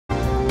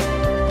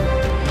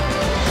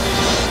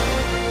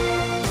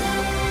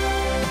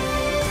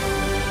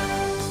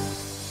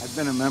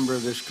been a member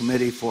of this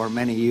committee for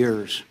many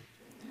years,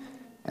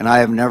 and I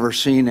have never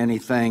seen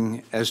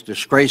anything as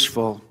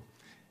disgraceful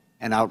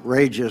and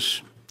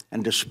outrageous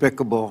and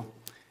despicable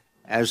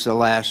as the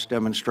last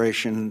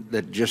demonstration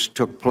that just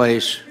took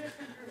place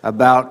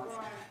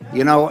about,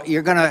 you know,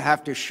 you're going to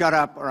have to shut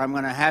up or I'm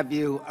going to have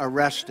you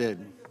arrested.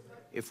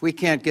 If we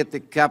can't get the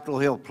Capitol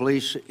Hill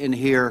police in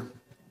here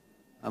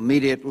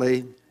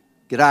immediately,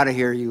 get out of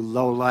here, you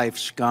low-life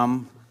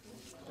scum.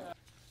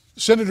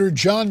 Senator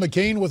John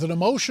McCain with an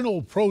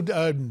emotional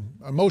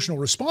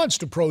response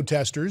to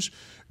protesters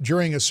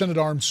during a Senate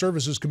Armed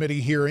Services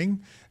Committee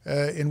hearing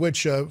in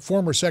which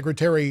former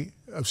Secretary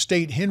of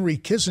State Henry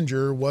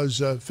Kissinger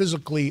was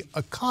physically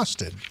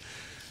accosted.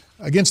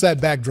 Against that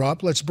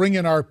backdrop, let's bring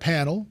in our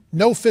panel.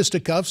 No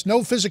fisticuffs, no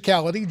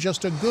physicality,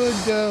 just a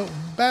good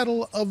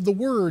battle of the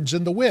words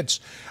and the wits.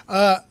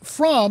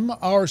 From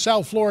our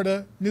South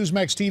Florida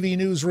Newsmax TV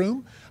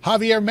newsroom,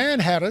 Javier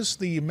Manjarres,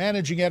 the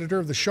managing editor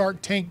of the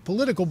Shark Tank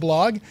political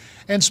blog,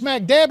 and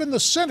smack dab in the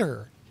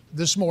center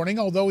this morning,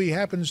 although he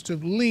happens to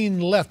lean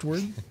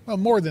leftward, well,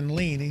 more than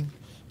lean, he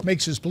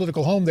makes his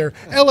political home there,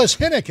 Ellis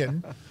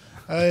Henican,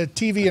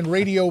 TV and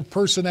radio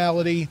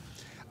personality.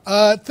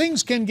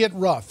 Things can get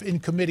rough in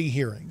committee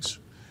hearings,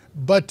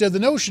 but the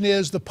notion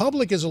is the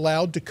public is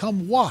allowed to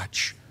come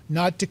watch,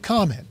 not to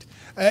comment.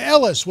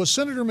 Ellis, was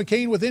Senator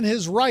McCain within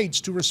his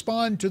rights to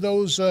respond to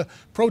those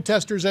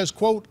protesters as,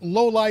 quote,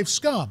 low-life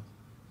scum?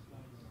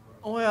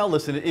 Well,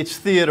 listen, it's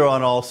theater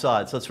on all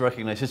sides. Let's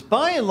recognize this.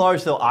 By and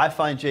large, though, I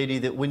find, J.D.,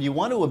 that when you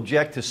want to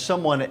object to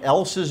someone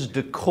else's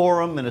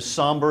decorum in a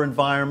somber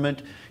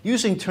environment,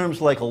 using terms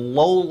like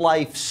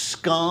low-life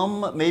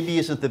scum maybe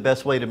isn't the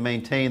best way to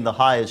maintain the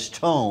highest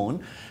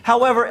tone.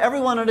 However,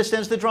 everyone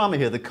understands the drama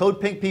here. The Code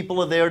Pink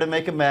people are there to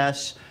make a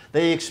mess.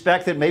 They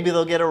expect that maybe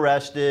they'll get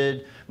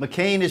arrested.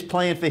 McCain is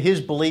playing for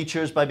his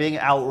bleachers by being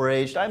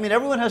outraged. I mean,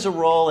 everyone has a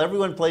role.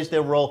 Everyone plays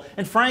their role.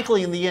 And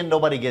frankly, in the end,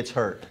 nobody gets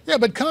hurt. Yeah,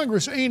 but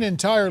Congress ain't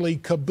entirely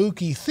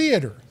kabuki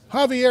theater.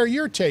 Javier,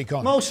 your take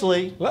on it?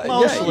 Mostly.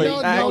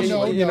 No,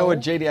 you know what,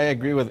 JD, I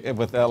agree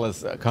with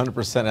Ellis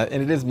 100%,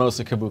 and it is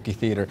mostly kabuki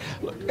theater.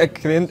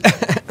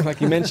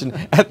 Like you mentioned,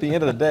 at the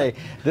end of the day,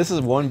 this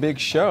is one big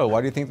show. Why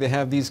do you think they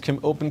have these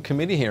open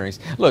committee hearings?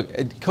 Look,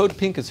 Code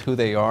Pink is who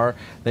they are.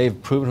 They've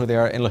proven who they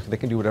are, and look, they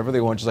can do whatever they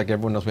want, just like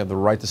everyone else. We have the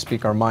right to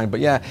speak our mind. But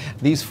yeah,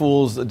 these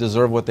fools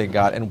deserve what they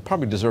got, and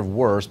probably deserve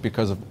worse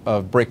because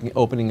of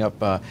opening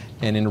up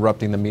and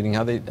interrupting the meeting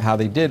how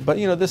they did. But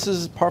you know, this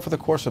is par for the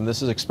course for them.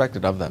 This is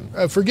expected of them.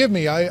 Forgive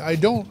me, I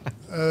don't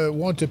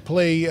want to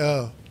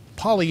play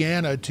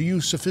Pollyanna to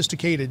you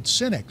sophisticated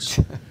cynics,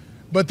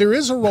 but there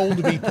is a role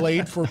to be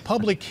played for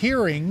public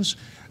hearings,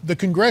 the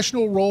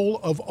congressional role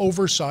of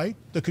oversight,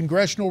 the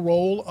congressional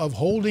role of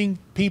holding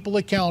people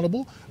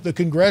accountable, the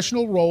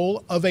congressional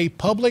role of a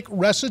public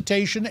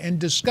recitation and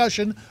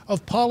discussion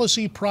of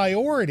policy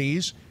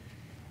priorities.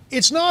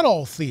 It's not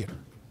all theater.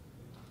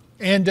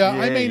 And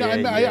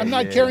I'm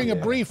not carrying a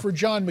brief for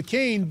John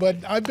McCain, but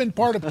I've been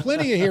part of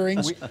plenty of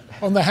hearings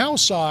on the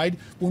House side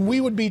when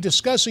we would be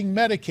discussing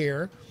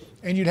Medicare,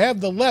 and you'd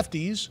have the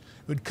lefties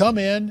who would come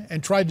in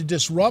and try to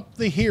disrupt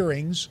the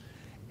hearings.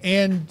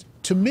 And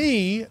to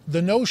me,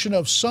 the notion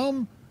of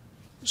some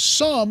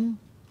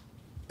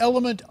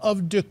element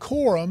of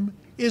decorum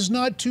is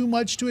not too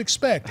much to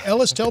expect.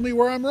 Ellis, tell me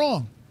where I'm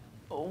wrong.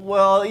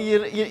 Well,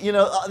 you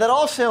know, that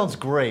all sounds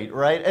great,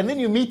 right? And then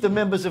you meet the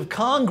members of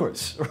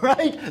Congress,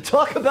 right?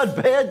 Talk about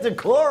bad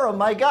decorum,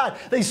 my God.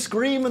 They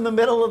scream in the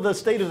middle of the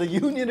State of the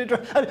Union.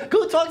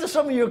 Go talk to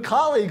some of your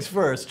colleagues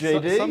first,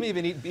 J.D. Some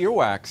even eat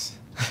earwax.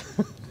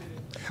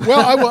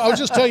 Well, I'll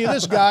just tell you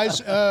this, guys.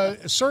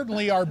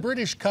 Certainly our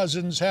British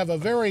cousins have a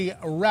very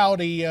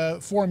rowdy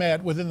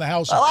format within the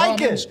House of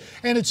Commons,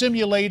 and it's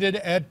emulated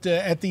at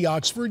the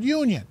Oxford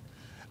Union.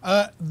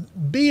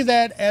 Be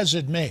that as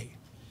it may,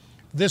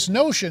 this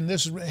notion,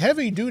 this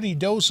heavy-duty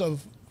dose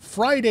of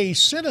Friday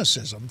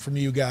cynicism from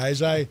you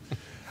guys, I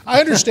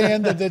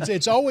understand that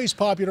it's always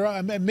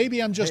popular.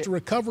 Maybe I'm just a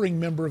recovering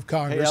member of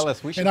Congress, hey,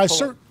 Ellis, we should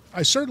and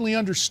I certainly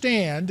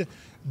understand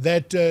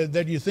that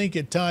you think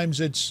at times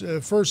it's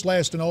first,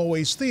 last, and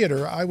always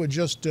theater.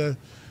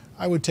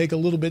 I would take a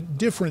little bit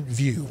different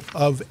view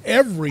of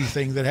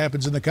everything that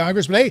happens in the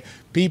Congress. But hey,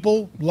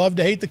 people love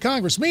to hate the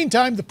Congress.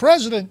 Meantime, the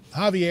president,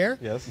 Javier,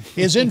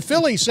 is in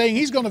Philly saying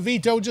he's going to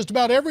veto just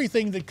about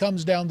everything that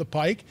comes down the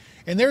pike.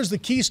 And there's the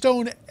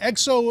Keystone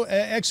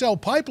XL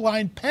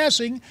pipeline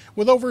passing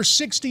with over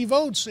 60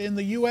 votes in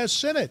the U.S.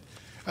 Senate.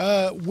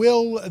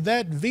 Will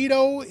that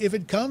veto, if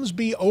it comes,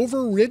 be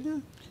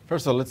overridden?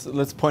 First of all,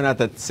 let's point out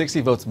that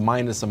 60 votes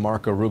minus a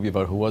Marco Rubio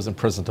vote who wasn't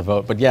present to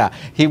vote. But yeah,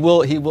 he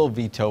will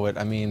veto it.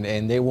 I mean,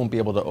 and they won't be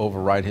able to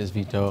override his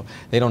veto.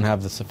 They don't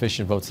have the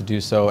sufficient votes to do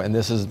so. And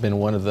this has been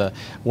one of the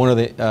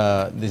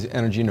these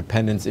energy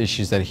independence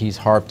issues that he's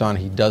harped on.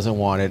 He doesn't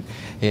want it.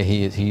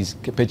 He's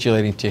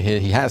capitulating to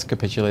he has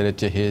capitulated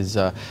to his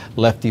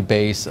lefty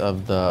base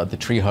of the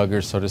tree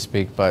huggers, so to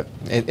speak. But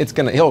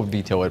he'll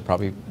veto it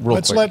probably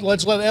real quick.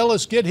 Let's let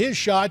Ellis get his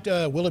shot.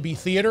 Will it be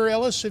theater,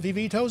 Ellis, if he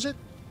vetoes it?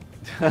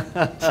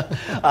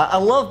 I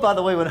love, by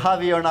the way, when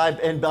Javier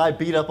and I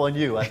beat up on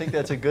you. I think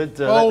that's a good.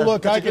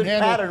 Look, that's I a can good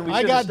handle. pattern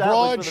I got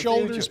broad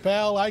shoulders,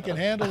 pal. I can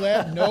handle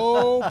that,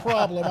 no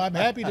problem. I'm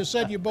happy to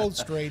set you both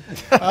straight.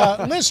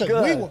 Listen,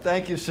 good.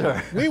 Thank you,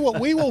 sir. We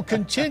will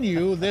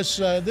continue this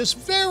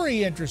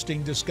very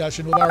interesting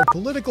discussion with our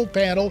political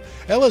panel.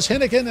 Ellis,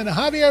 Henican, and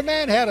Javier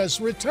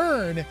Manjarres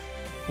return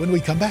when we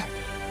come back.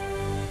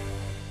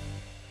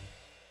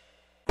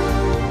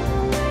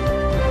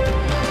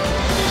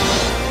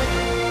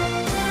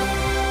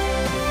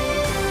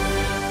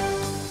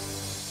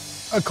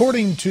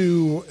 According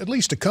to at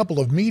least a couple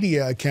of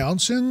media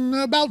accounts, in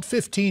about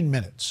 15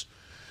 minutes,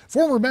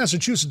 former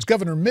Massachusetts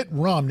Governor Mitt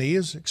Romney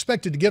is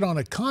expected to get on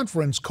a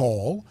conference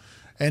call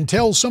and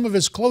tell some of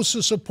his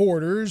closest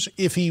supporters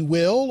if he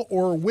will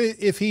or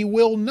if he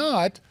will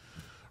not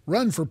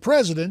run for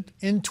president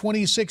in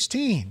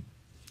 2016.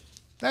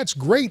 That's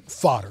great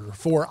fodder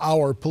for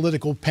our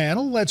political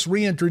panel. Let's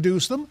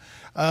reintroduce them.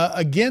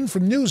 Again,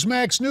 from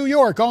Newsmax New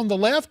York, on the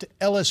left,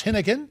 Ellis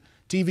Henican,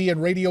 TV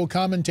and radio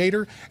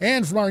commentator,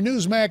 and from our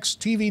Newsmax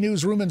TV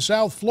newsroom in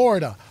South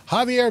Florida,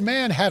 Javier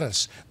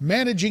Manjarres,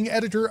 managing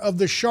editor of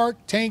the Shark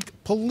Tank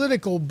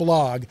political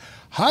blog.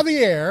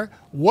 Javier,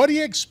 what do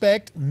you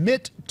expect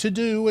Mitt to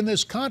do in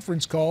this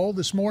conference call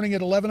this morning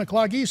at 11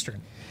 o'clock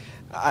Eastern?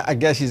 I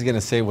guess he's going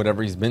to say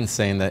whatever he's been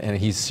saying, that, and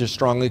he's just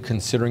strongly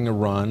considering a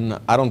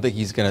run. I don't think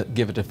he's going to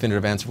give a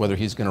definitive answer whether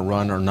he's going to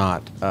run or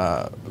not.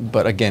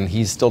 But again,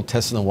 he's still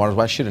testing the waters.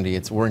 Why shouldn't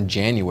he? We're in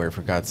January,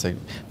 for God's sake,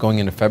 going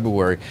into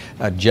February.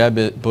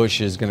 Jeb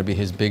Bush is going to be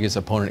his biggest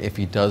opponent if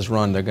he does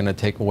run. They're going to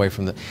take away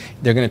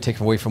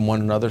from one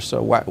another.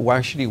 So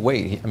why should he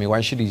wait? I mean, why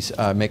should he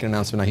make an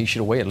announcement now? He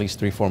should wait at least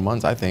 3-4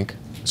 months, I think.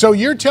 So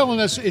you're telling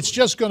us it's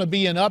just going to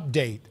be an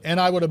update, and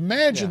I would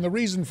imagine the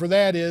reason for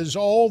that is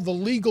all the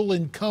legal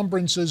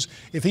encumbrances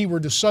if he were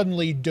to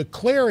suddenly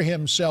declare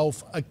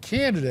himself a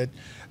candidate,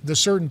 the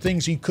certain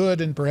things he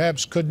could and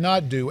perhaps could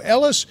not do.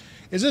 Ellis,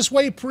 is this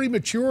way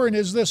premature, and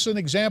is this an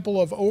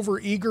example of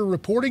overeager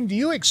reporting? Do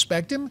you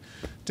expect him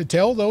to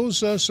tell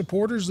those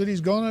supporters that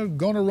he's going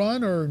to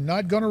run or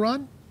not going to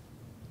run?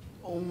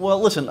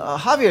 Well, listen,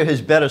 Javier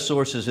has better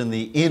sources in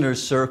the inner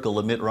circle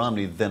of Mitt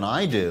Romney than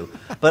I do,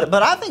 but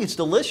I think it's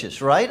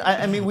delicious, right?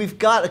 I mean, we've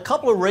got a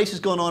couple of races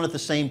going on at the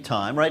same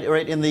time, right?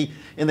 In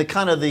the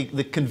kind of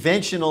the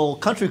conventional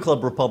country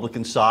club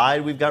Republican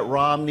side, we've got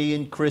Romney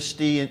and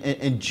Christie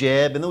and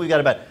Jeb, and then we've got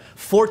about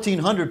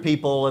 1,400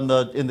 people in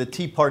the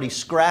Tea Party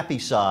scrappy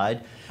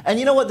side. And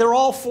you know what? They're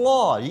all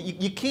flawed.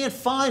 You can't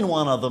find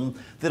one of them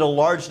that a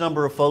large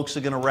number of folks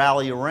are going to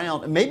rally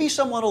around. Maybe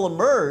someone will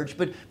emerge,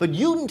 but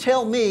you can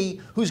tell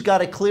me who's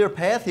got a clear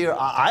path here.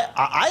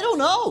 I don't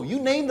know. You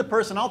name the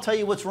person, I'll tell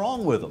you what's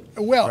wrong with them.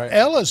 Well, right.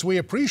 Ellis, we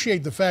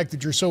appreciate the fact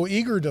that you're so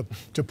eager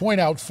to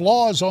point out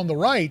flaws on the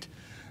right,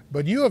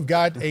 but you have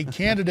got a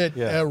candidate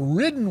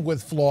ridden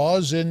with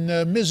flaws in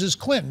Mrs.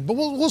 Clinton. But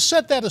we'll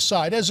set that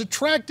aside. As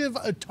attractive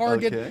a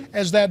target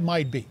as that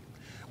might be,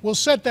 we'll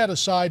set that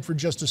aside for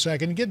just a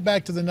second and get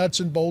back to the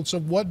nuts and bolts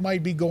of what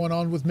might be going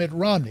on with Mitt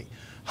Romney.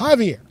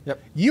 Javier,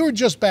 you were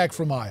just back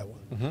from Iowa.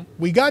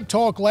 We got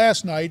talk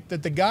last night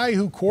that the guy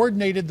who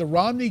coordinated the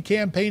Romney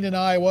campaign in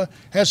Iowa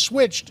has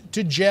switched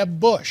to Jeb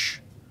Bush.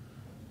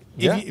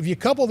 If you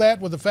couple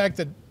that with the fact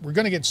that we're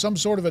going to get some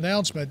sort of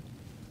announcement,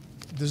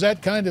 does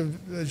that kind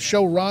of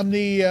show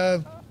Romney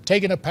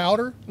taking a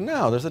powder?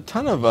 No, there's a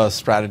ton of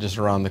strategists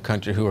around the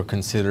country who are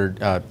considered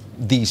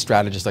the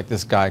strategists, like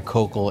this guy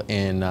Kokel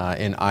in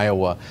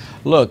Iowa.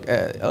 Look,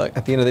 at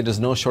the end of the day, there's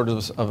no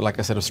shortage of, like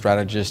I said, of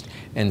strategists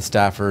and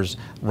staffers.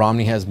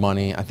 Romney has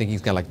money. I think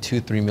he's got like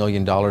 $2-3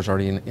 million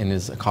already in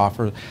his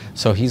coffer,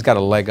 so he's got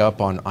a leg up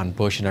on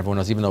Bush and everyone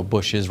else, even though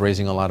Bush is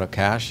raising a lot of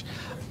cash.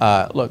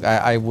 Look,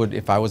 I would,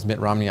 if I was Mitt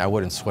Romney, I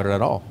wouldn't sweat it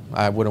at all.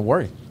 I wouldn't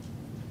worry.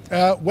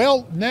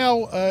 Well,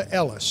 now,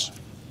 Ellis,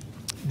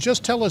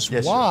 just tell us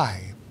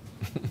why.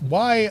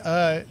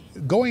 Why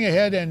going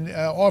ahead and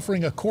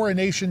offering a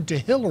coronation to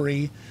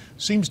Hillary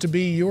seems to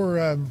be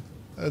your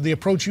the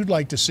approach you'd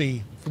like to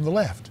see from the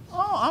left?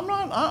 Oh,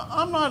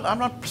 I'm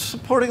not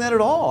supporting that at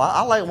all.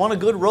 I want a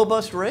good,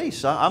 robust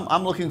race.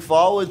 I'm looking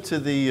forward to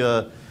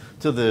the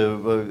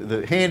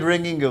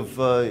hand-wringing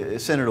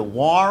of Senator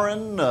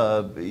Warren.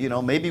 You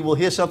know, maybe we'll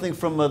hear something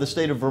from the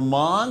state of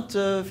Vermont,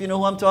 if you know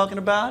who I'm talking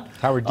about.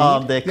 Howard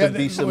Dean. There could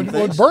be some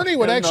things. Bernie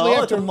would actually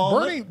have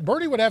to.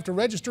 Bernie would have to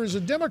register as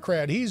a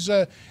Democrat. He's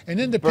an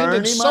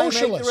independent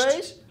socialist. Might make the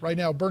race? Right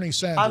now, Bernie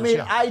Sanders. I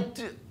mean,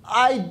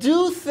 I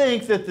do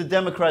think that the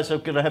Democrats are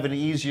going to have an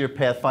easier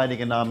path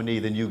finding a nominee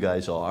than you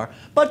guys are.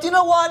 But you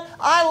know what?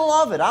 I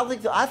love it.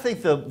 I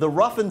think the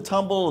rough and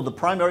tumble of the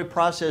primary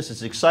process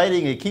is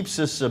exciting. It keeps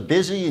us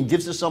busy and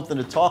gives us something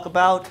to talk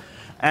about.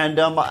 And,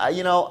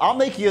 you know, I'll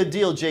make you a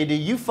deal, J.D.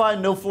 You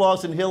find no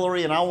flaws in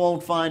Hillary, and I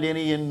won't find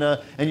any in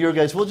your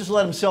guys. We'll just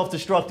let them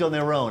self-destruct on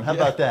their own. How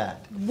about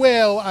that?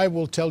 Well, I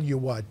will tell you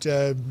what.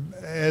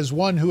 As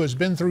one who has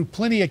been through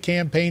plenty of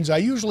campaigns, I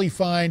usually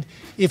find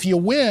if you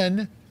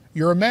win,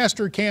 you're a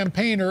master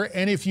campaigner,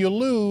 and if you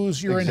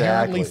lose, you're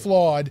inherently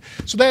flawed.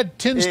 So that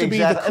tends to be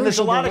the crucial. And there's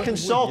a lot of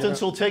consultants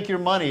who'll take your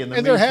money in the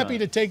meantime. They're happy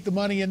to take the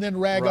money and then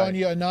rag on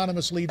you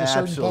anonymously to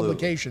certain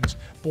publications.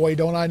 Boy,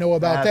 don't I know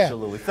about that.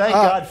 Absolutely. Thank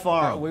God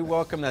for him. We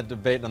welcome that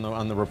debate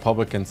on the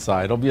Republican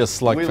side. It'll be a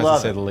slugfest, to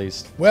say the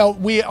least. Well,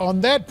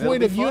 on that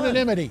point of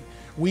unanimity,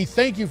 we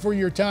thank you for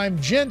your time.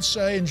 Gents,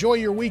 enjoy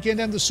your weekend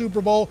and the Super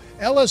Bowl.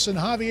 Ellis and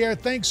Javier,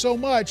 thanks so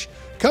much.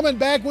 Coming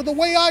back with the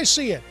way I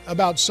see it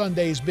about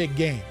Sunday's big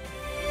game.